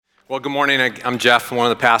Well, good morning. I'm Jeff, I'm one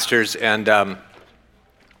of the pastors, and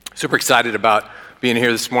super excited about being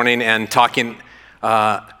here this morning and talking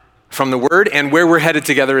from the Word and where we're headed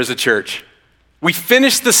together as a church. We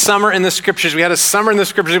finished the summer in the Scriptures. We had a summer in the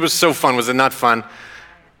Scriptures. It was so fun. Was it not fun?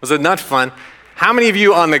 Was it not fun? How many of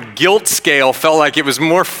you on the guilt scale felt like it was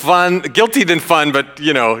more fun, guilty than fun, but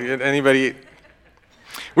anybody?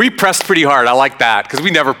 We pressed pretty hard. I like that because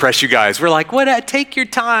we never press you guys. We're like, what? Take your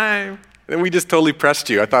time. And we just totally pressed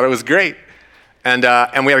you. I thought it was great. And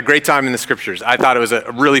we had a great time in the Scriptures. I thought it was a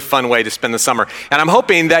really fun way to spend the summer. And I'm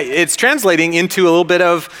hoping that it's translating into a little bit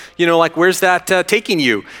of, where's that taking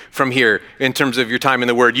you from here in terms of your time in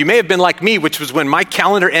the Word? You may have been like me, which was when my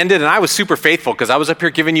calendar ended, and I was super faithful because I was up here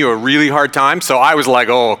giving you a really hard time. So I was like,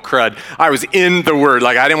 oh, crud. I was in the Word.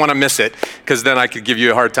 I didn't want to miss it because then I could give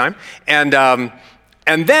you a hard time.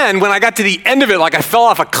 And then when I got to the end of it, I fell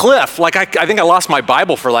off a cliff. I think I lost my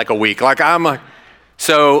Bible for a week.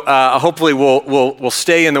 So hopefully we'll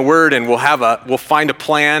stay in the Word and we'll find a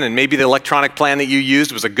plan, and maybe the electronic plan that you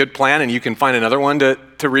used was a good plan, and you can find another one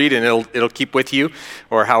to read, and it'll keep with you,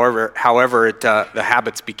 or however the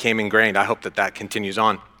habits became ingrained. I hope that continues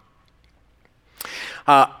on.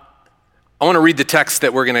 I want to read the text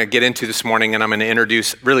that we're going to get into this morning, and I'm going to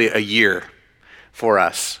introduce really a year for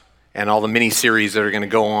us and all the mini-series that are going to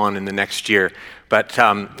go on in the next year. But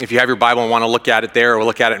if you have your Bible and want to look at it there or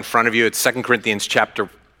look at it in front of you, it's 2 Corinthians chapter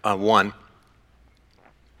 1,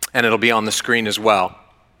 and it'll be on the screen as well.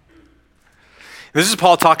 This is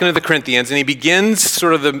Paul talking to the Corinthians, and he begins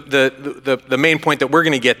sort of the main point that we're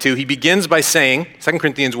going to get to. He begins by saying, 2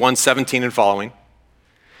 Corinthians 1:17 and following,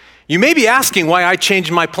 "You may be asking why I changed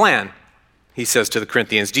my plan," he says to the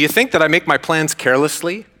Corinthians. "Do you think that I make my plans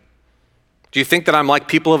carelessly? Do you think that I'm like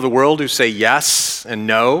people of the world who say yes and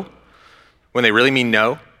no when they really mean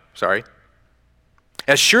no? Sorry.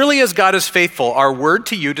 As surely as God is faithful, our word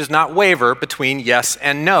to you does not waver between yes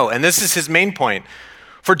and no." And this is his main point.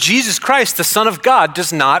 "For Jesus Christ, the Son of God,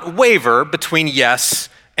 does not waver between yes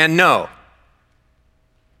and no."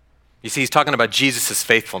 You see, he's talking about Jesus'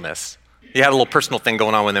 faithfulness. He had a little personal thing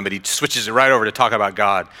going on with him, but he switches it right over to talk about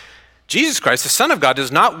God. Jesus Christ, the Son of God,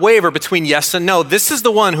 does not waver between yes and no. This is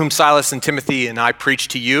the one whom Silas and Timothy and I preach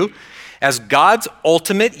to you. As God's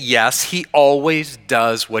ultimate yes, he always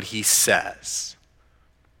does what he says.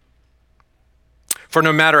 For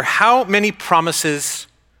no matter how many promises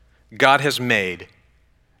God has made,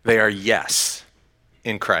 they are yes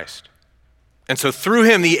in Christ. And so through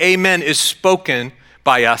him, the amen is spoken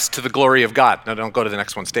by us to the glory of God. Now don't go to the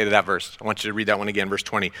next one, stay to that verse. I want you to read that one again, verse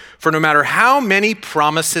 20. For no matter how many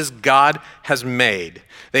promises God has made,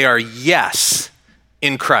 they are yes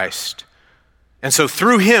in Christ. And so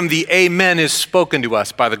through him, the amen is spoken to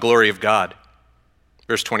us by the glory of God.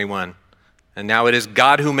 Verse 21. And now it is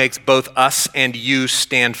God who makes both us and you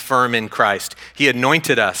stand firm in Christ. He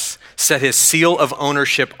anointed us, set his seal of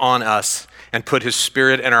ownership on us, and put his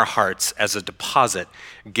Spirit in our hearts as a deposit,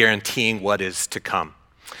 guaranteeing what is to come.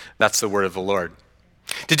 That's the word of the Lord.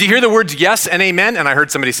 Did you hear the words yes and amen? And I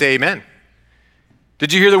heard somebody say amen.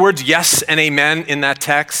 Did you hear the words yes and amen in that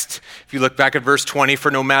text? If you look back at verse 20,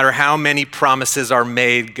 for no matter how many promises are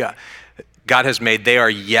made, God has made, they are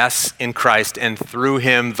yes in Christ, and through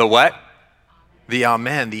him, the what? The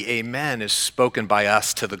amen. The amen is spoken by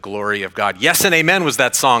us to the glory of God. Yes and amen was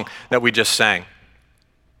that song that we just sang.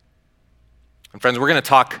 And friends, we're going to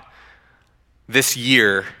talk this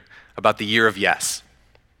year about the year of yes.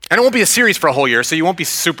 And it won't be a series for a whole year, so you won't be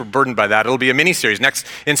super burdened by that. It'll be a mini-series. Next,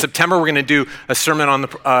 in September, we're going to do a sermon on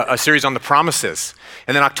a series on the promises.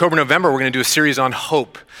 And then October, November, we're going to do a series on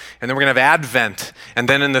hope. And then we're going to have Advent. And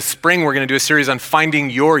then in the spring, we're going to do a series on finding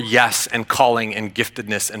your yes and calling and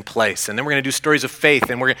giftedness and place. And then we're going to do stories of faith.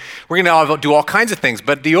 And we're going to do all kinds of things.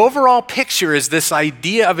 But the overall picture is this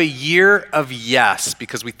idea of a year of yes,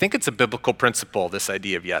 because we think it's a biblical principle, this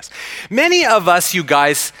idea of yes. Many of us, you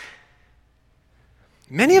guys,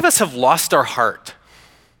 have lost our heart.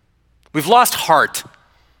 We've lost heart,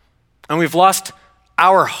 and we've lost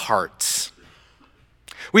our hearts.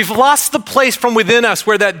 We've lost the place from within us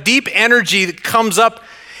where that deep energy that comes up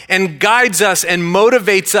and guides us and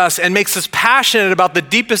motivates us and makes us passionate about the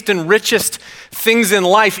deepest and richest things in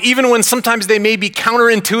life, even when sometimes they may be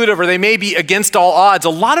counterintuitive or they may be against all odds. A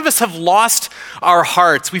lot of us have lost our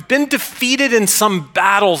hearts. We've been defeated in some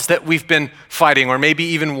battles that we've been fighting, or maybe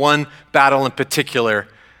even one battle in particular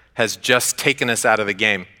has just taken us out of the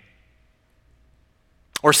game.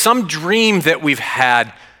 Or some dream that we've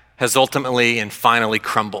had has ultimately and finally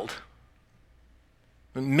crumbled.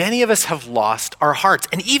 Many of us have lost our hearts.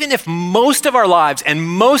 And even if most of our lives and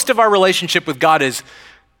most of our relationship with God is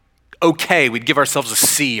okay, we'd give ourselves a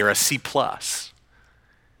C or a C+.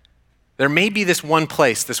 There may be this one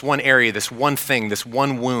place, this one area, this one thing, this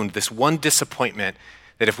one wound, this one disappointment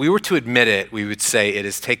that if we were to admit it, we would say, it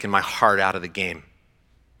has taken my heart out of the game.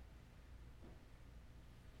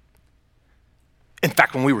 In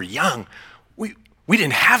fact, when we were young, we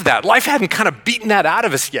didn't have that. Life hadn't kind of beaten that out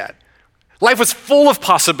of us yet. Life was full of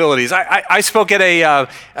possibilities. I spoke at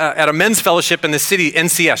a men's fellowship in the city,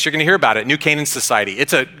 NCS. You're going to hear about it, New Canaan Society.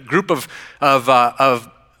 It's a group of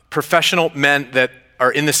professional men that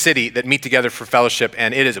are in the city that meet together for fellowship,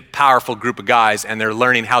 and it is a powerful group of guys, and they're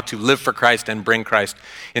learning how to live for Christ and bring Christ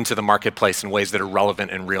into the marketplace in ways that are relevant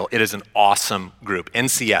and real. It is an awesome group.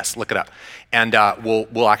 NCS, look it up. And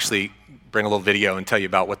we'll actually bring a little video and tell you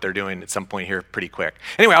about what they're doing at some point here pretty quick.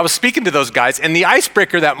 Anyway, I was speaking to those guys, and the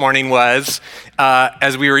icebreaker that morning was,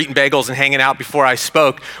 as we were eating bagels and hanging out before I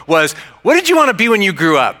spoke, was, what did you want to be when you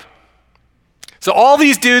grew up? So all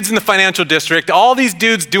these dudes in the financial district, all these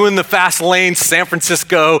dudes doing the fast lane San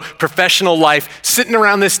Francisco professional life, sitting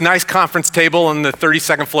around this nice conference table on the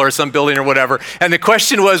 32nd floor of some building or whatever, and the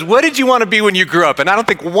question was, what did you want to be when you grew up? And I don't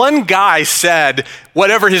think one guy said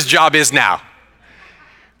whatever his job is now.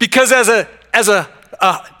 Because as a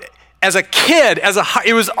kid,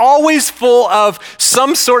 it was always full of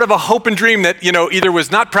some sort of a hope and dream that, either was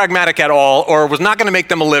not pragmatic at all, or was not going to make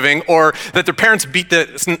them a living, or that their parents beat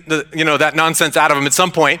that nonsense out of them at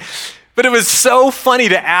some point. But it was so funny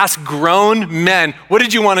to ask grown men, what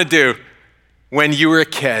did you want to do when you were a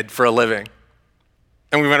kid for a living?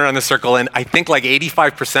 And we went around the circle, and I think like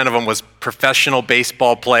 85% of them was professional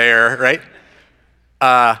baseball player, right?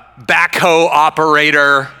 Backhoe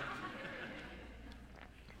operator.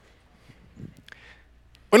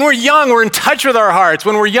 When we're young, we're in touch with our hearts.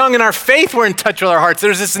 When we're young in our faith, we're in touch with our hearts.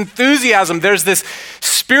 There's this enthusiasm. There's this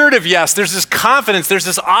spirit of yes. There's this confidence. There's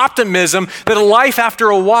this optimism that a life after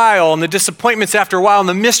a while, and the disappointments after a while, and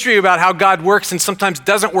the mystery about how God works and sometimes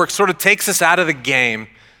doesn't work sort of takes us out of the game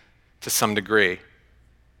to some degree.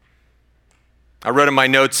 I wrote in my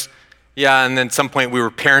notes, and then at some point we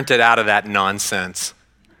were parented out of that nonsense.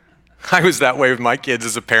 I was that way with my kids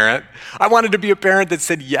as a parent. I wanted to be a parent that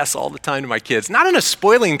said yes all the time to my kids. Not in a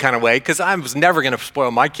spoiling kind of way, because I was never going to spoil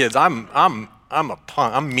my kids. I'm a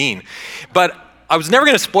punk. I'm mean. But I was never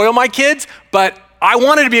going to spoil my kids, but I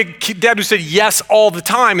wanted to be a dad who said yes all the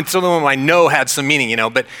time, and some of them I know had some meaning,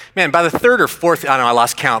 But man, by the third or fourth, I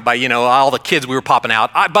lost count by, all the kids we were popping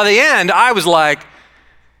out. By the end, I was like,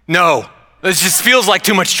 no, this just feels like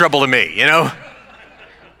too much trouble to me,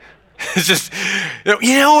 It's just,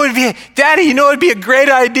 Daddy, it'd be a great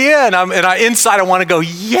idea. And inside I want to go,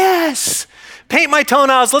 yes, paint my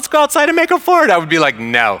toenails. Let's go outside and make a fort. I would be like,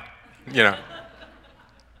 no,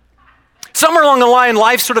 Somewhere along the line,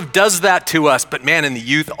 life sort of does that to us. But man, in the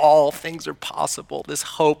youth, all things are possible. This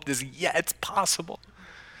hope, it's possible.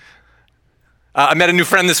 I met a new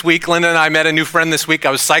friend this week. Linda and I met a new friend this week. I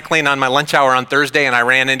was cycling on my lunch hour on Thursday, and I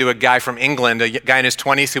ran into a guy from England, a guy in his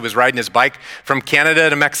 20s who was riding his bike from Canada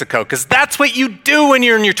to Mexico, because that's what you do when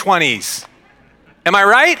you're in your 20s. Am I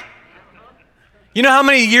right? You know how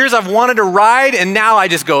many years I've wanted to ride, and now I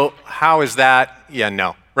just go, how is that? Yeah,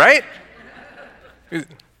 no, right?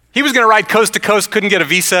 He was going to ride coast to coast, couldn't get a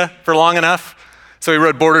visa for long enough, so he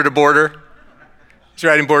rode border to border. He's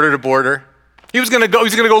riding border to border. He was going to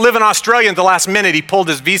go live in Australia at the last minute. He pulled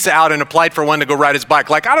his visa out and applied for one to go ride his bike.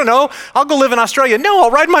 Like, I don't know, I'll go live in Australia. No, I'll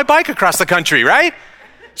ride my bike across the country, right?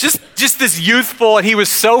 Just this youthful, and he was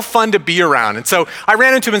so fun to be around. And so I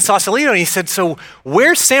ran into him in Sausalito, and he said, so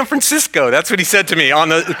where's San Francisco? That's what he said to me on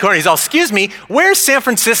the corner. He's all, excuse me, where's San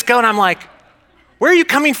Francisco? And I'm like, where are you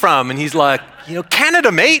coming from? And he's like, Canada,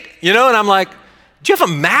 mate. And I'm like, do you have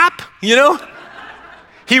a map?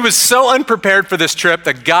 He was so unprepared for this trip.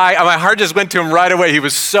 The guy, my heart just went to him right away. He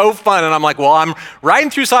was so fun. And I'm like, well, I'm riding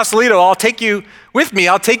through Sausalito. I'll take you with me.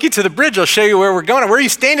 I'll take you to the bridge. I'll show you where we're going. Where are you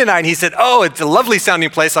staying tonight? And he said, oh, it's a lovely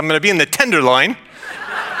sounding place. I'm going to be in the Tenderloin.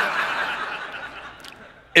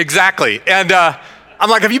 Exactly. And I'm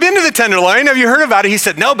like, have you been to the Tenderloin? Have you heard about it? He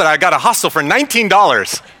said, no, but I got a hostel for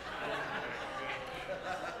 $19.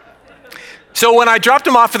 So when I dropped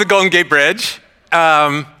him off at the Golden Gate Bridge,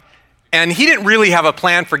 and he didn't really have a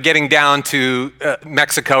plan for getting down to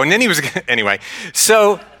Mexico. And then he was, anyway.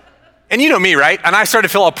 So, and you know me, right? And I started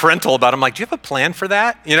to feel all parental about it. I'm like, do you have a plan for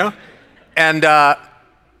that? And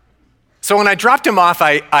so when I dropped him off,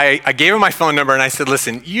 I gave him my phone number and I said,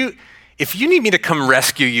 listen, if you need me to come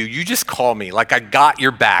rescue you, you just call me. Like, I got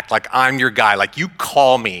your back. Like, I'm your guy. Like, you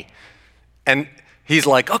call me. And he's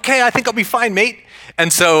like, okay, I think I'll be fine, mate.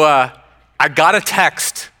 And so I got a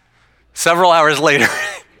text several hours later.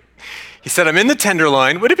 He said, I'm in the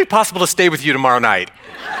Tenderloin. Would it be possible to stay with you tomorrow night?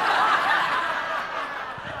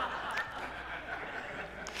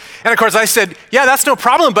 And of course I said, yeah, that's no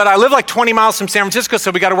problem, but I live like 20 miles from San Francisco,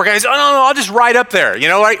 so we got to work out. He said, oh, no, I'll just ride up there. You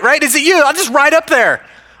know, right? Is it you? I'll just ride up there.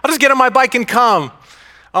 I'll just get on my bike and come.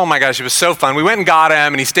 Oh my gosh, it was so fun. We went and got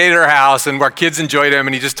him, and he stayed at our house, and our kids enjoyed him,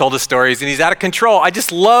 and he just told us stories, and he's out of control.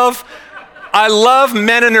 I love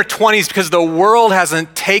men in their 20s because the world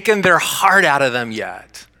hasn't taken their heart out of them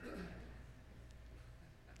yet.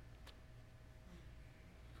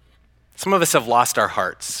 Some of us have lost our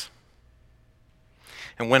hearts.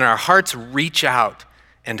 And when our hearts reach out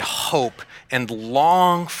and hope and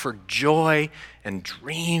long for joy and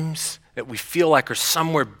dreams that we feel like are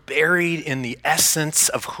somewhere buried in the essence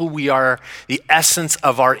of who we are, the essence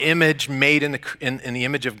of our image made in the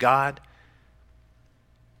image of God,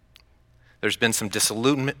 there's been some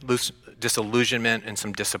disillusionment and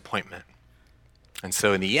some disappointment. And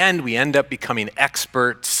so in the end, we end up becoming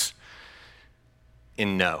experts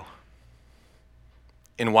in no,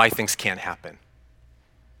 in why things can't happen,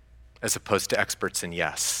 as opposed to experts in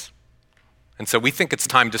yes. And so we think it's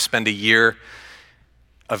time to spend a year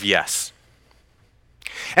of yes.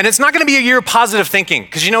 And it's not going to be a year of positive thinking,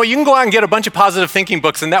 because you can go out and get a bunch of positive thinking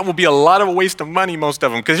books, and that will be a lot of a waste of money, most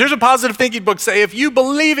of them. Because here's a positive thinking book say, if you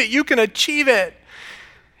believe it, you can achieve it.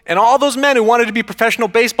 And all those men who wanted to be professional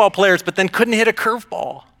baseball players but then couldn't hit a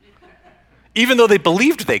curveball, even though they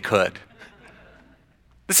believed they could.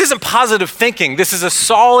 This isn't positive thinking. This is a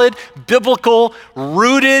solid, biblical,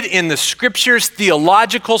 rooted in the scriptures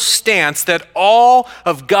theological stance that all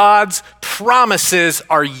of God's promises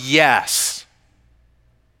are yes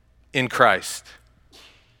in Christ.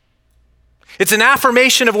 It's an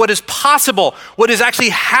affirmation of what is possible, what is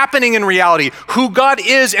actually happening in reality, who God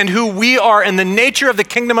is and who we are, and the nature of the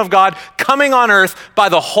kingdom of God coming on earth by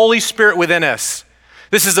the Holy Spirit within us.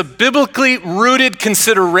 This is a biblically rooted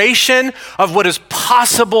consideration of what is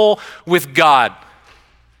possible with God.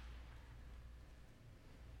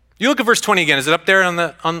 You look at verse 20 again. Is it up there on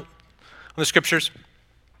the scriptures?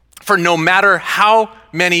 For no matter how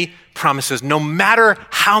many promises,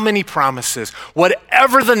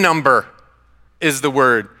 whatever the number is the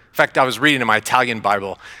word. In fact, I was reading in my Italian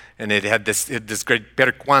Bible, and it had this great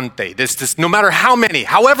per quante, this no matter how many,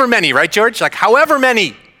 however many, right, George? Like however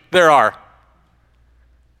many there are.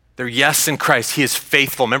 They're yes in Christ. He is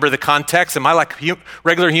faithful. Remember the context? Am I like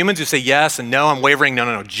regular humans who say yes and no, I'm wavering?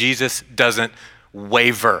 No. Jesus doesn't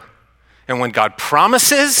waver. And when God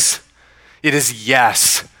promises, it is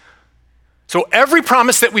yes. So every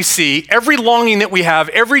promise that we see, every longing that we have,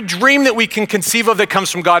 every dream that we can conceive of that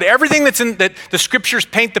comes from God, everything that the scriptures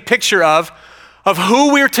paint the picture of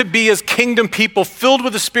who we're to be as kingdom people filled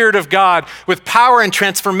with the Spirit of God, with power and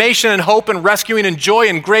transformation and hope and rescuing and joy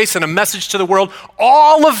and grace and a message to the world,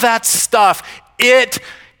 all of that stuff, it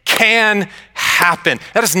can happen.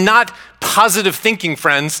 That is not positive thinking,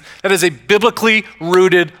 friends. That is a biblically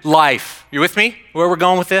rooted life. You with me? Where we're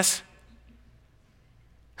going with this?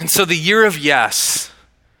 And so the year of yes,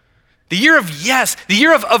 the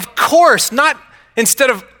year of course, not instead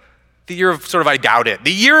of the year of sort of I doubt it,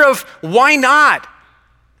 the year of why not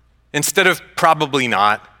instead of probably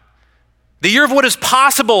not. The year of what is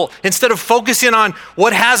possible instead of focusing on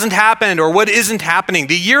what hasn't happened or what isn't happening.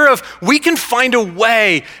 The year of we can find a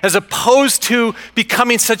way as opposed to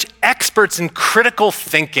becoming such experts in critical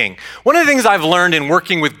thinking. One of the things I've learned in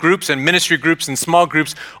working with groups and ministry groups and small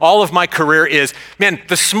groups all of my career is, man,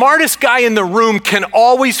 the smartest guy in the room can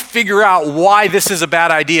always figure out why this is a bad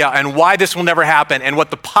idea and why this will never happen and what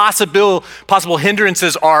the possible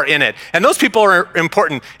hindrances are in it. And those people are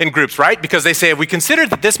important in groups, right? Because they say, if we consider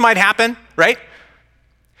that this might happen, right?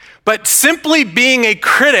 But simply being a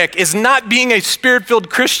critic is not being a spirit-filled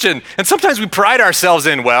Christian. And sometimes we pride ourselves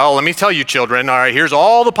in, well, let me tell you children, all right, here's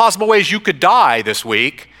all the possible ways you could die this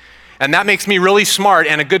week. And that makes me really smart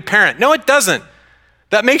and a good parent. No, it doesn't.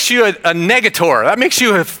 That makes you a negator. That makes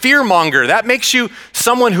you a fearmonger. That makes you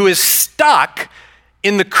someone who is stuck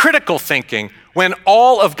in the critical thinking when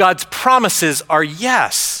all of God's promises are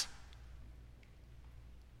yes.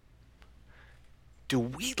 Do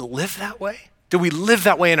we live that way? Do we live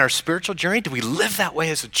that way in our spiritual journey? Do we live that way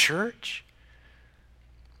as a church?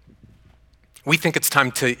 We think it's time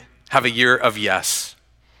to have a year of yes.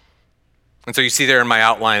 And so you see there in my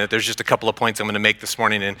outline that there's just a couple of points I'm going to make this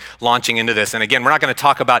morning in launching into this. And again, we're not going to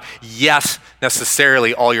talk about yes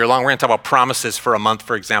necessarily all year long. We're going to talk about promises for a month,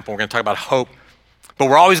 for example. We're going to talk about hope. But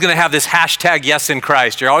we're always going to have this hashtag yes in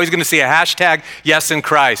Christ. You're always going to see a hashtag yes in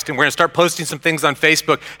Christ. And we're going to start posting some things on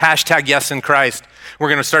Facebook, hashtag yes in Christ. We're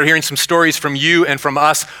going to start hearing some stories from you and from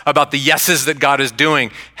us about the yeses that God is doing.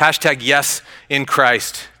 Hashtag yes in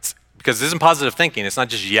Christ. Because this isn't positive thinking. It's not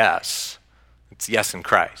just yes. It's yes in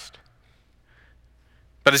Christ.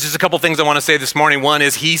 But it's just a couple things I want to say this morning. One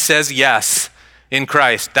is he says yes in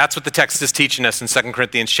Christ. That's what the text is teaching us in 2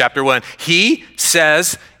 Corinthians chapter 1. He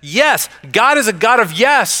says yes. God is a God of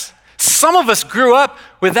yes. Some of us grew up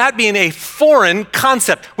with that being a foreign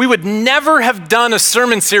concept. We would never have done a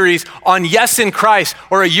sermon series on yes in Christ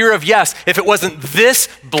or a year of yes if it wasn't this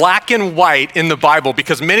black and white in the Bible,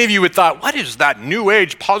 because many of you would thought, what is that new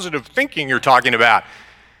age positive thinking you're talking about?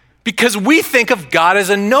 Because we think of God as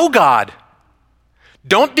a no God.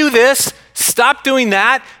 Don't do this, stop doing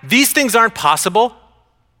that. These things aren't possible.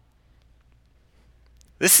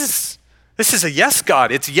 This is a yes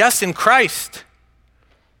God. It's yes in Christ.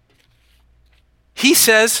 He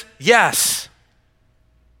says yes.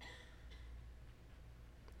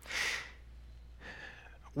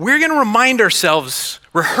 We're going to remind ourselves,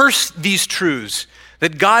 rehearse these truths,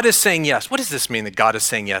 that God is saying yes. What does this mean, that God is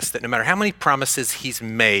saying yes? That no matter how many promises he's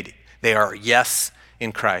made, they are yes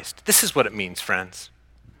in Christ. This is what it means, friends.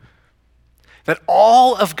 That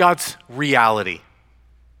all of God's reality,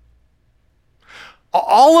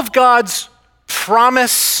 all of God's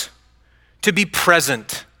promise to be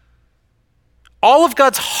present, all of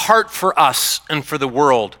God's heart for us and for the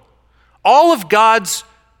world, all of God's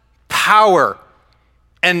power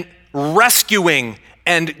and rescuing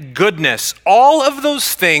and goodness, all of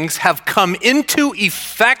those things have come into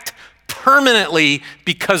effect permanently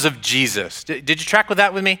because of Jesus. Did you track with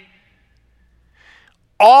that with me?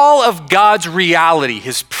 All of God's reality,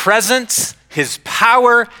 his presence, his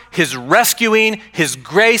power, his rescuing, his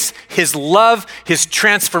grace, his love, his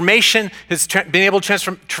transformation, his being able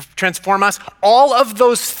to transform us, all of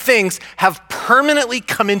those things have permanently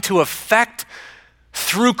come into effect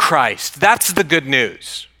through Christ. That's the good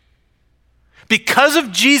news. Because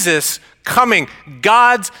of Jesus coming,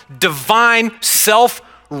 God's divine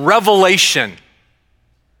self-revelation,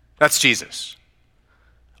 that's Jesus.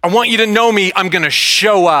 I want you to know me, I'm going to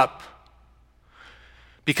show up.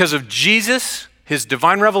 Because of Jesus, his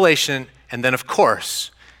divine revelation, and then of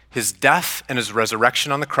course, his death and his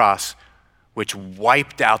resurrection on the cross, which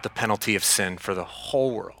wiped out the penalty of sin for the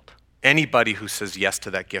whole world. Anybody who says yes to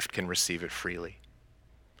that gift can receive it freely.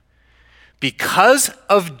 Because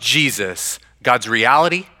of Jesus, God's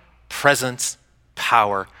reality, presence,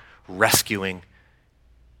 power, rescuing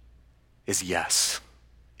is yes.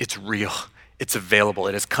 It's real. It's available.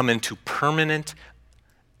 It has come into permanent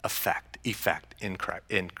effect in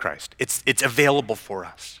Christ. It's available for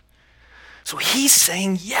us. So he's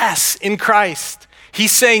saying yes in Christ.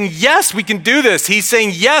 He's saying, yes, we can do this. He's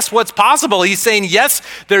saying, yes, what's possible. He's saying, yes,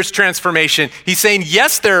 there's transformation. He's saying,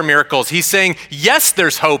 yes, there are miracles. He's saying, yes,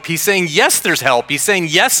 there's hope. He's saying, yes, there's help. He's saying,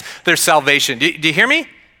 yes, there's salvation. Do you hear me?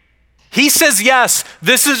 He says, yes,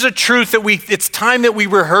 this is a truth that it's time that we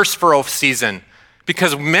rehearse for a season,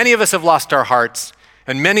 because many of us have lost our hearts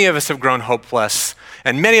and many of us have grown hopeless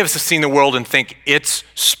and many of us have seen the world and think it's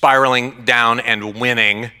spiraling down and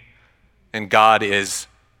winning and God is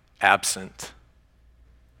absent.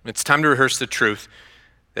 It's time to rehearse the truth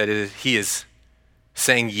that he is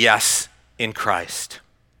saying yes in Christ.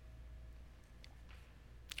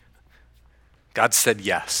 God said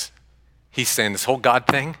yes. He's saying this whole God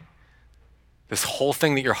thing, this whole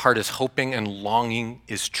thing that your heart is hoping and longing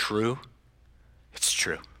is true. It's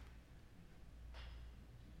true.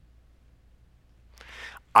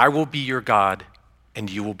 I will be your God and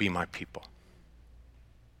you will be my people.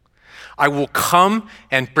 I will come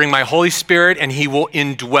and bring my Holy Spirit and he will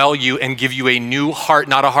indwell you and give you a new heart,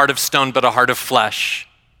 not a heart of stone, but a heart of flesh.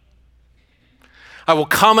 I will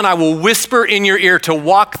come and I will whisper in your ear to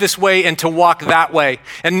walk this way and to walk that way.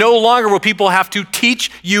 And no longer will people have to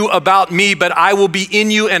teach you about me, but I will be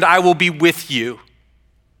in you and I will be with you.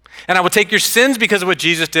 And I will take your sins because of what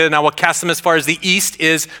Jesus did, and I will cast them as far as the east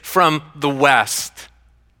is from the west.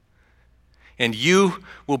 And you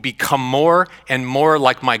will become more and more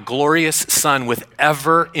like my glorious Son with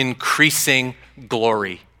ever increasing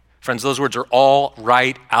glory. Friends, those words are all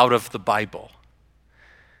right out of the Bible.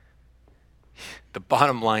 The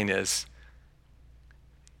bottom line is,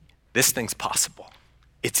 this thing's possible.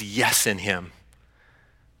 It's yes in him.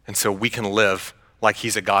 And so we can live like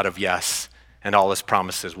he's a God of yes, and all his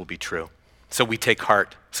promises will be true. So we take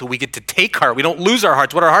heart. So we get to take heart. We don't lose our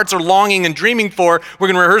hearts. What our hearts are longing and dreaming for, we're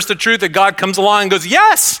going to rehearse the truth that God comes along and goes,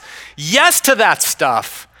 yes, yes to that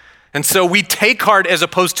stuff. And so we take heart as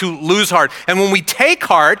opposed to lose heart. And when we take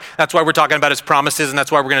heart, that's why we're talking about his promises, and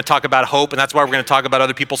that's why we're going to talk about hope, and that's why we're going to talk about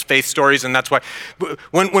other people's faith stories, and that's why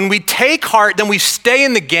when we take heart, then we stay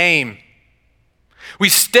in the game. We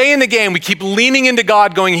stay in the game. We keep leaning into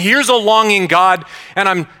God, going, here's a longing, God, and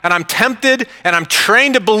I'm tempted, and I'm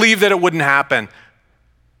trained to believe that it wouldn't happen.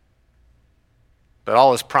 but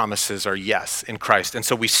all his promises are yes in Christ. And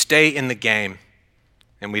so we stay in the game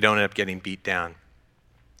and we don't end up getting beat down.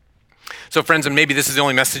 So friends, and maybe this is the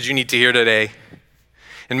only message you need to hear today.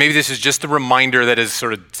 And maybe this is just a reminder that is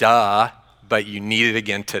sort of duh, but you need it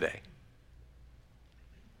again today.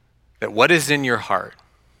 That what is in your heart,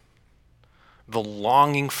 the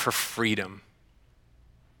longing for freedom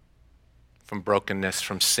from brokenness,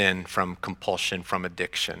 from sin, from compulsion, from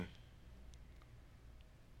addiction,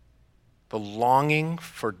 the longing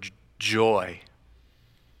for joy,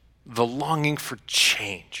 the longing for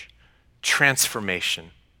change,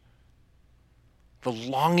 transformation, the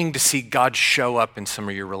longing to see God show up in some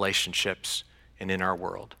of your relationships and in our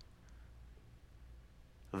world.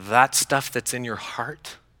 That stuff that's in your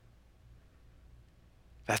heart,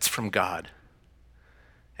 that's from God.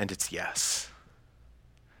 And it's yes.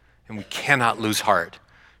 And we cannot lose heart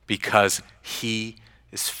because he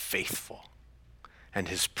is faithful and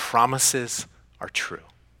his promises are true.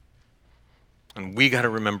 And we got to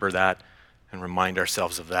remember that and remind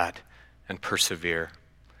ourselves of that and persevere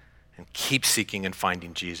and keep seeking and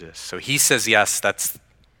finding Jesus. So he says yes, that's the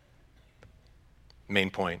main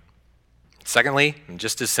point. Secondly, and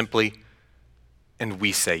just as simply, and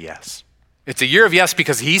we say yes. It's a year of yes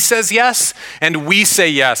because he says yes, and we say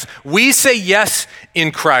yes. We say yes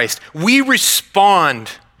in Christ. We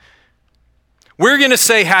respond. We're going to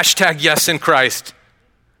say hashtag yes in Christ.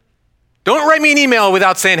 Don't write me an email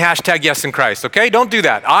without saying hashtag yes in Christ, okay? Don't do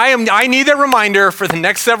that. I need a reminder for the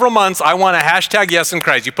next several months. I want a hashtag yes in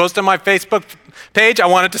Christ. You post on my Facebook page, I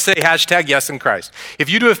want it to say hashtag yes in Christ. If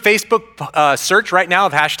you do a Facebook search right now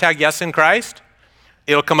of hashtag yes in Christ,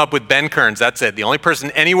 it'll come up with Ben Kearns. That's it. The only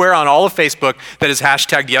person anywhere on all of Facebook that is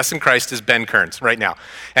hashtag yes in Christ is Ben Kearns right now.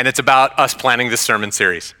 And it's about us planning this sermon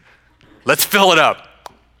series. Let's fill it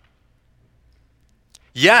up.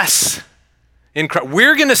 Yes. In Christ.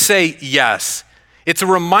 We're going to say yes. It's a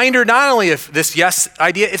reminder not only of this yes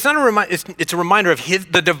idea, it's not a reminder, it's a reminder of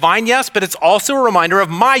the divine yes, but it's also a reminder of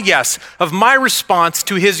my yes, of my response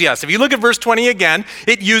to his yes. If you look at verse 20 again,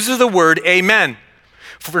 it uses the word amen.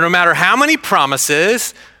 For no matter how many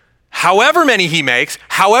promises, however many he makes,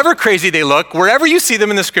 however crazy they look, wherever you see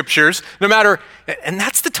them in the scriptures, no matter, and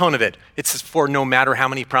that's the tone of it. It says for no matter how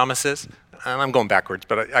many promises. And I'm going backwards,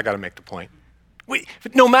 but I got to make the point.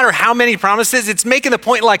 No matter how many promises, it's making the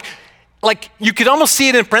point like you could almost see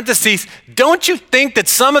it in parentheses. Don't you think that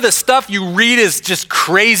some of the stuff you read is just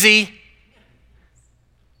crazy?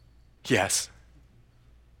 Yes.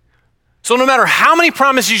 So no matter how many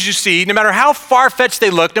promises you see, no matter how far-fetched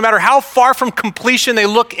they look, no matter how far from completion they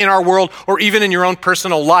look in our world or even in your own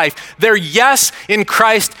personal life, their yes in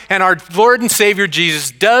Christ and our Lord and Savior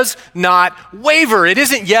Jesus does not waver. It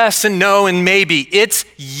isn't yes and no and maybe. It's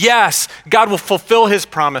yes. God will fulfill his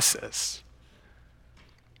promises.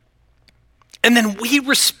 And then we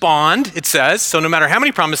respond, it says, so no matter how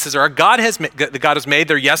many promises God has made,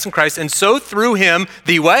 they're yes in Christ, and so through him,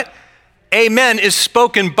 the what? Amen is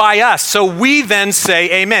spoken by us. So we then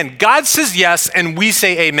say amen. God says yes and we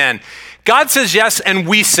say amen. God says yes and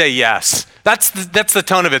we say yes. That's the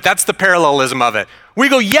tone of it. That's the parallelism of it. We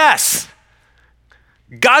go yes.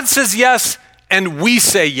 God says yes and we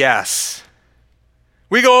say yes.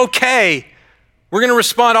 We go okay. We're going to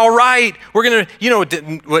respond all right. We're going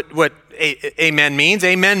to, what amen means?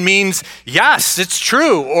 Amen means yes, it's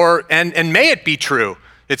true, and may it be true.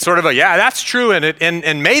 It's sort of a, yeah, that's true,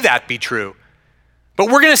 and may that be true. But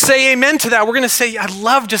we're going to say amen to that. We're going to say, I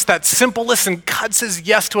love just that simple, listen, God says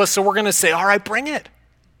yes to us, so we're going to say, all right, bring it.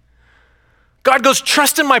 God goes,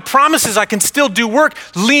 trust in my promises. I can still do work.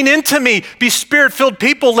 Lean into me. Be spirit-filled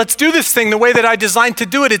people. Let's do this thing the way that I designed to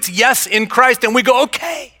do it. It's yes in Christ. And we go,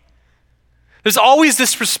 okay. There's always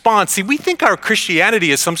this response. See, we think our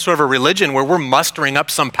Christianity is some sort of a religion where we're mustering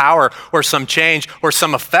up some power or some change or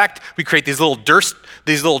some effect. We create these little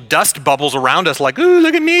dust bubbles around us like, ooh,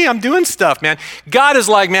 look at me, I'm doing stuff, man. God is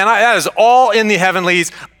like, man, that is all in the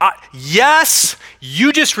heavenlies. Yes,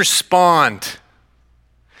 you just respond.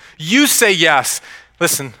 You say yes.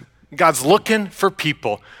 Listen, God's looking for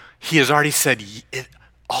people. He has already said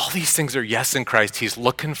all these things are yes in Christ. He's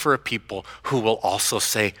looking for a people who will also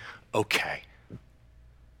say, okay.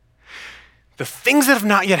 The things that have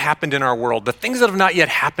not yet happened in our world, the things that have not yet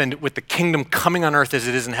happened with the kingdom coming on earth as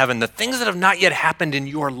it is in heaven, the things that have not yet happened in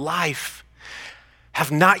your life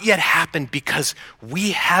have not yet happened because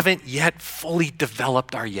we haven't yet fully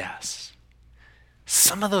developed our yes.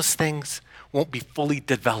 Some of those things won't be fully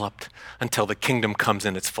developed until the kingdom comes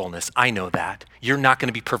in its fullness. I know that. You're not going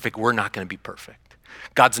to be perfect. We're not going to be perfect.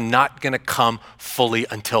 God's not going to come fully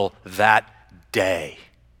until that day.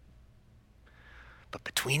 But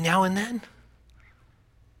between now and then,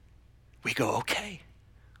 we go, okay,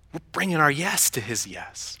 we're bringing our yes to his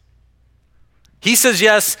yes. He says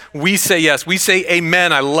yes, we say yes. We say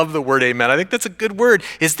amen. I love the word amen. I think that's a good word.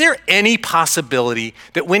 Is there any possibility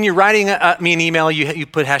that when you're writing me an email, you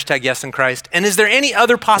put hashtag yes in Christ? And is there any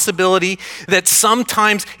other possibility that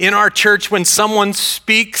sometimes in our church when someone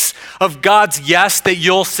speaks of God's yes that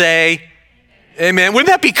you'll say amen? Wouldn't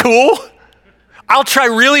that be cool? I'll try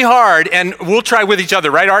really hard, and we'll try with each other,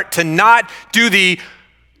 right, Art, to not do the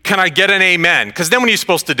can I get an amen? Because then what are you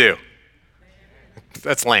supposed to do?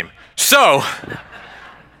 That's lame. So,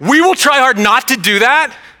 we will try hard not to do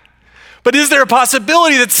that, but is there a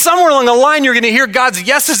possibility that somewhere along the line you're going to hear God's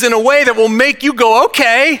yeses in a way that will make you go,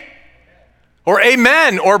 okay, or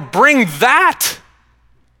amen, or bring that?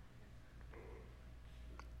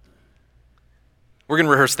 We're going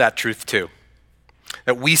to rehearse that truth too,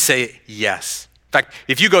 that we say yes. In fact,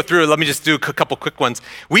 if you go through it, let me just do a couple quick ones.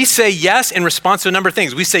 We say yes in response to a number of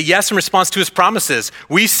things. We say yes in response to his promises.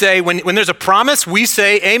 We say, when there's a promise, we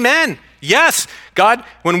say amen. Yes, God,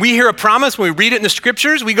 when we hear a promise, when we read it in the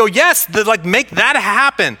scriptures, we go, yes, make that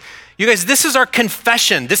happen. You guys, this is our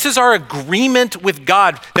confession. This is our agreement with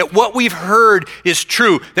God that what we've heard is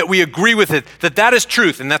true, that we agree with it, that is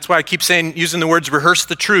truth. And that's why I keep saying, using the words, rehearse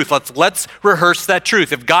the truth. Let's rehearse that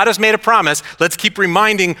truth. If God has made a promise, let's keep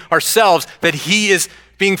reminding ourselves that he is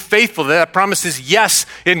being faithful, that promise is yes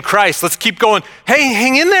in Christ. Let's keep going. Hey,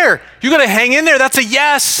 hang in there. You got to hang in there. That's a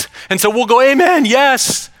yes. And so we'll go, amen,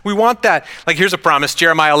 yes. We want that. Like here's a promise,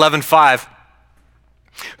 Jeremiah 11:5.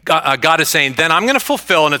 God is saying, then I'm going to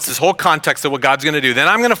fulfill, and it's this whole context of what God's going to do. Then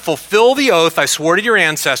I'm going to fulfill the oath I swore to your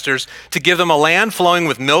ancestors to give them a land flowing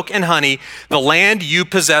with milk and honey, the land you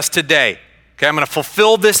possess today. Okay, I'm going to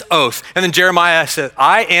fulfill this oath. And then Jeremiah said,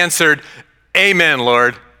 I answered, amen,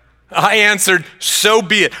 Lord. I answered, so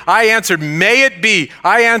be it. I answered, may it be.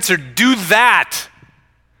 I answered, do that.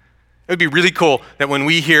 It would be really cool that when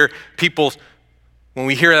we hear it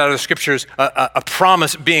out of the scriptures, a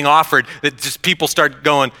promise being offered, that just people start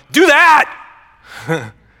going, do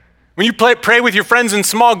that. When you pray with your friends in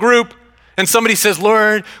small group and somebody says,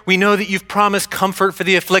 Lord, we know that you've promised comfort for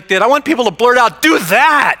the afflicted. I want people to blurt out, do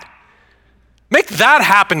that. Make that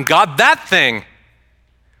happen, God, that thing.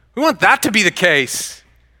 We want that to be the case.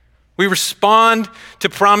 We respond to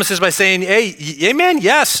promises by saying, hey, amen,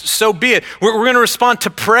 yes, so be it. We're going to respond to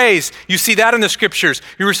praise. You see that in the scriptures.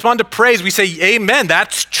 You respond to praise. We say, amen,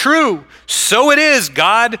 that's true. So it is,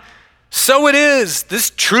 God. So it is.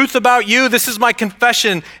 This truth about you, this is my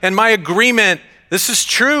confession and my agreement. This is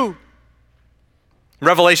true. In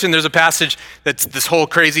Revelation, there's a passage that's this whole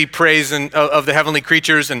crazy praise of the heavenly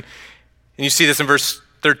creatures, and you see this in verse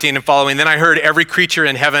 13 and following. Then I heard every creature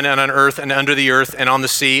in heaven and on earth and under the earth and on the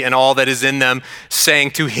sea and all that is in them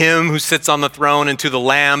saying, to him who sits on the throne and to the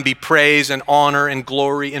Lamb be praise and honor and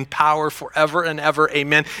glory and power forever and ever.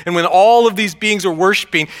 Amen. And when all of these beings are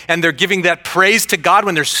worshiping and they're giving that praise to God,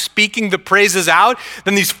 when they're speaking the praises out,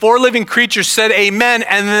 then these four living creatures said amen,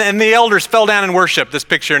 and the elders fell down and worshiped, this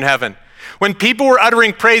picture in heaven. When people were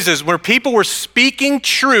uttering praises, when people were speaking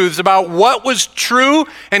truths about what was true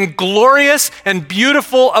and glorious and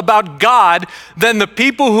beautiful about God, then the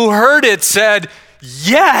people who heard it said,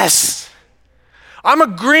 yes, I'm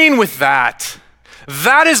agreeing with that.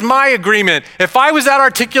 That is my agreement. If I was that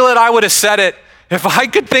articulate, I would have said it. If I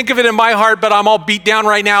could think of it in my heart, but I'm all beat down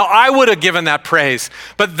right now, I would have given that praise.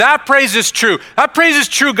 But that praise is true. That praise is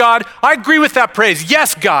true, God. I agree with that praise.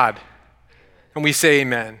 Yes, God. And we say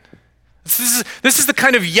amen. This is the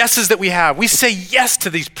kind of yeses that we have. We say yes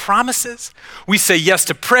to these promises. We say yes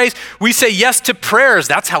to praise. We say yes to prayers.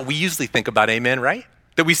 That's how we usually think about amen, right?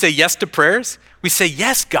 That we say yes to prayers. We say,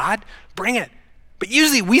 yes, God, bring it. But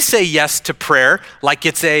usually we say yes to prayer like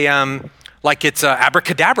it's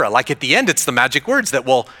abracadabra. Like at the end, it's the magic words that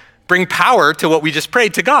will bring power to what we just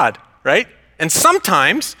prayed to God, right? And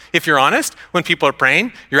sometimes, if you're honest, when people are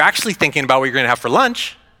praying, you're actually thinking about what you're going to have for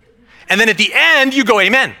lunch. And then at the end, you go,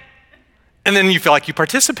 amen. And then you feel like you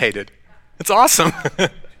participated. It's awesome.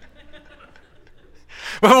 But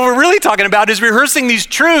what we're really talking about is rehearsing these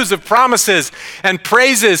truths of promises and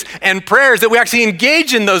praises and prayers, that we actually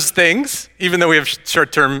engage in those things, even though we have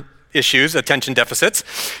short-term issues, attention deficits.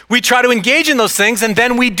 We try to engage in those things, and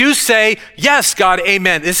then we do say, yes, God,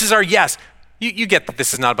 amen. This is our yes. You get that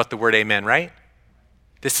this is not about the word amen, right?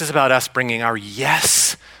 This is about us bringing our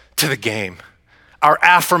yes to the game. Our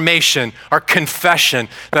affirmation, our confession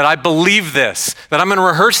that I believe this, that I'm going to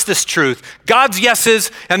rehearse this truth. God's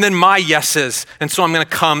yeses and then my yeses. And so I'm going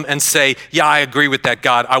to come and say, yeah, I agree with that,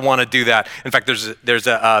 God. I want to do that. In fact, there's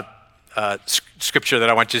a scripture that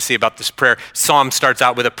I want you to see about this prayer. Psalm starts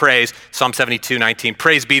out with a praise, Psalm 72:19.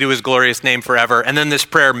 Praise be to his glorious name forever. And then this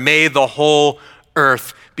prayer, may the whole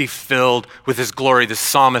earth be filled with his glory. The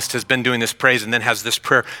psalmist has been doing this praise and then has this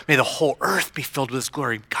prayer, may the whole earth be filled with his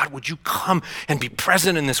glory. God, would you come and be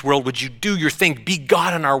present in this world? Would you do your thing? Be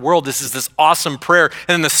God in our world. This is this awesome prayer.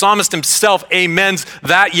 And then the psalmist himself amens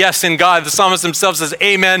that yes in God. The psalmist himself says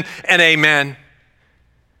amen and amen.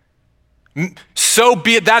 So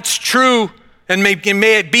be it, that's true, and may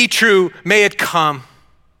it be true, may it come.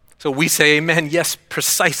 So we say amen, yes,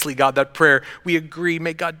 precisely, God, that prayer. We agree,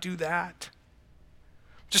 may God do that.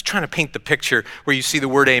 Just trying to paint the picture where you see the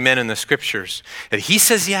word amen in the scriptures, that he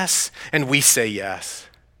says yes, and we say yes.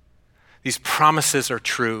 These promises are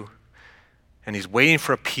true, and he's waiting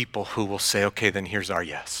for a people who will say, okay, then here's our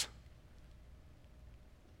yes.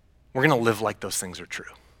 We're going to live like those things are true.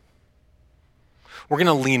 We're going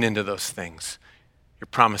to lean into those things, your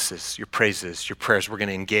promises, your praises, your prayers. We're going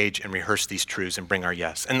to engage and rehearse these truths and bring our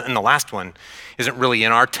yes. And the last one isn't really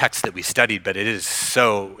in our text that we studied, but it is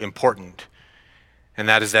so important. And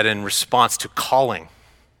that is that in response to calling,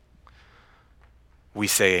 we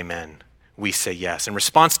say amen. We say yes. In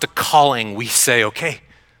response to calling, we say, okay.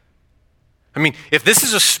 I mean, if this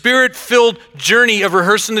is a spirit-filled journey of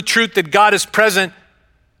rehearsing the truth that God is present,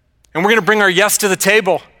 and we're going to bring our yes to the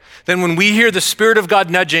table, then when we hear the Spirit of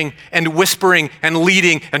God nudging and whispering and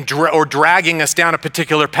leading and or dragging us down a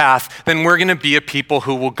particular path, then we're going to be a people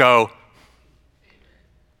who will go,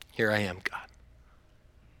 here I am, God.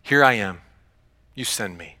 Here I am. You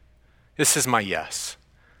send me. This is my yes.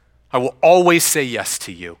 I will always say yes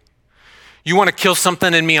to you. You want to kill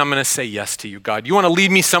something in me, I'm going to say yes to you, God. You want to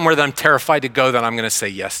lead me somewhere that I'm terrified to go, then I'm going to say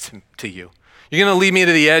yes to you. You're going to lead me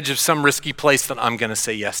to the edge of some risky place, then I'm going to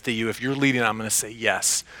say yes to you. If you're leading, I'm going to say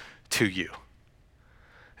yes to you.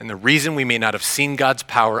 And the reason we may not have seen God's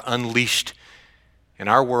power unleashed in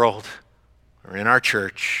our world or in our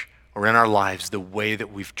church or in our lives the way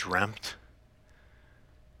that we've dreamt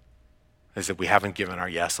is that we haven't given our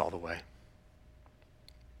yes all the way.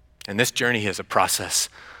 And this journey is a process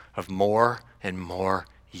of more and more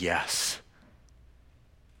yes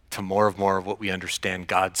to more of what we understand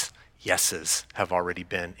God's yeses have already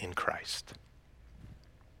been in Christ.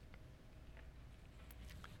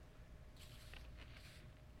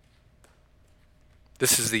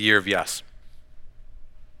 This is the year of yes.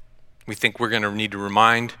 We think we're going to need to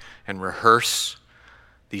remind and rehearse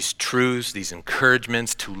these truths, these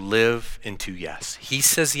encouragements to live into yes. He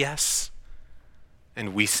says yes,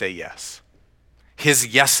 and we say yes. His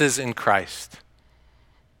yeses in Christ,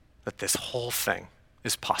 that this whole thing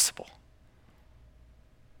is possible.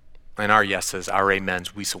 And our yeses, our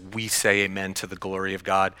amens, we say amen to the glory of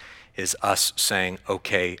God, is us saying,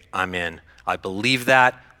 okay, I'm in. I believe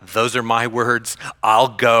that. Those are my words. I'll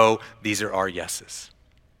go. These are our yeses.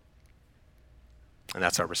 And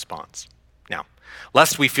that's our response. Now,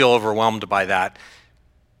 lest we feel overwhelmed by that,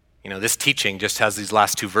 this teaching just has these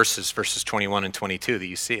last two verses 21 and 22 that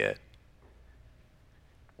you see it.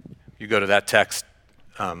 You go to that text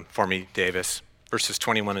for me, Davis, verses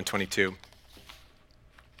 21 and 22.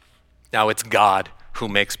 Now it's God who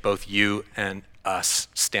makes both you and us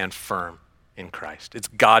stand firm in Christ. It's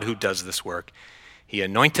God who does this work. He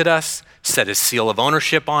anointed us, set his seal of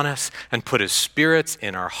ownership on us, and put his spirits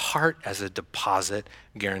in our heart as a deposit,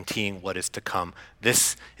 guaranteeing what is to come.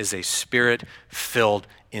 This is a spirit-filled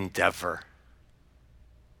endeavor.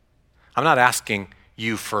 I'm not asking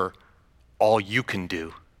you for all you can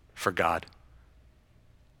do for God.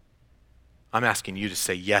 I'm asking you to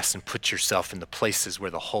say yes and put yourself in the places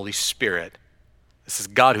where the Holy Spirit, this is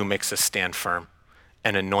God who makes us stand firm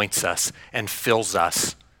and anoints us and fills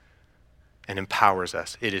us and empowers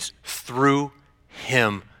us. It is through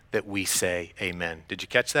him that we say amen. Did you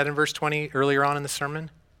catch that in verse 20 earlier on in the sermon?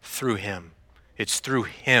 Through him. It's through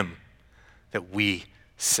him that we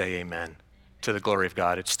say amen to the glory of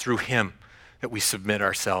God. It's through him that we submit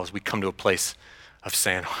ourselves. We come to a place of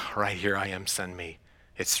saying, right here I am, send me.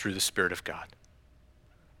 It's through the Spirit of God.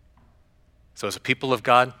 So as a people of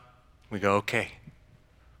God, we go, okay,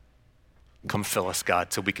 come fill us,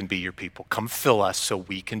 God, so we can be your people. Come fill us so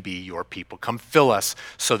we can be your people. Come fill us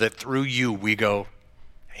so that through you we go,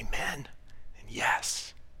 amen, and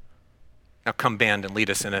yes. Now come band and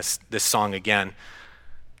lead us in this song again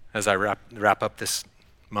as I wrap up this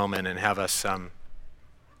moment and have us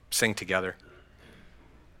sing together.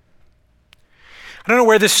 I don't know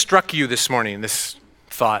where this struck you this morning, this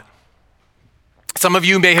thought. Some of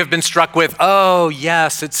you may have been struck with, oh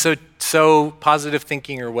yes, it's so positive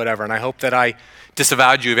thinking or whatever, and I hope that I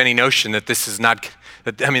disavowed you of any notion that this is not,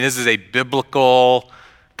 this is a biblical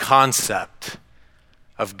concept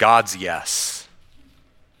of God's yes,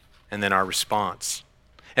 and then our response.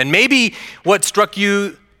 And maybe what struck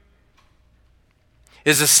you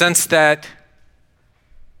is a sense that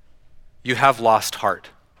you have lost heart.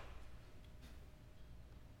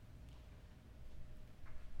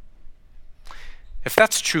 If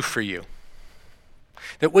that's true for you,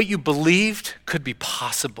 that what you believed could be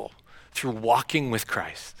possible through walking with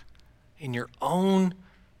Christ in your own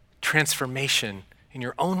transformation, in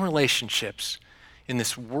your own relationships, in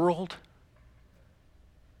this world,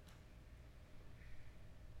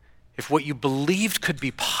 if what you believed could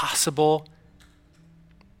be possible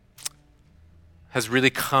has really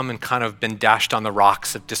come and kind of been dashed on the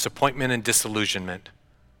rocks of disappointment and disillusionment,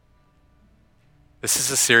 this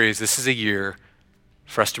is a series, this is a year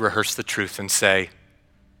for us to rehearse the truth and say,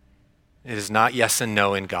 it is not yes and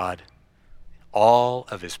no in God. All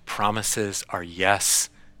of his promises are yes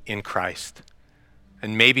in Christ.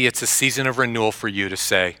 And maybe it's a season of renewal for you to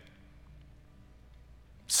say,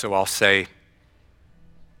 so I'll say,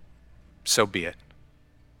 so be it,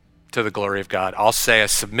 to the glory of God. I'll say, I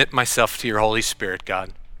submit myself to your Holy Spirit,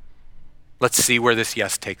 God. Let's see where this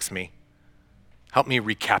yes takes me. Help me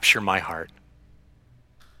recapture my heart.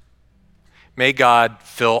 May God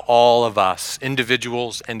fill all of us,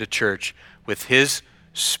 individuals and a church, with his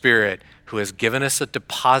Spirit who has given us a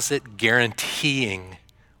deposit guaranteeing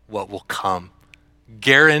what will come,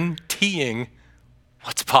 guaranteeing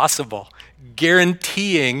what's possible,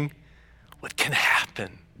 guaranteeing what can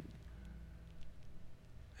happen.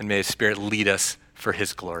 And may his Spirit lead us for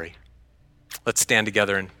his glory. Let's stand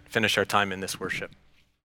together and finish our time in this worship.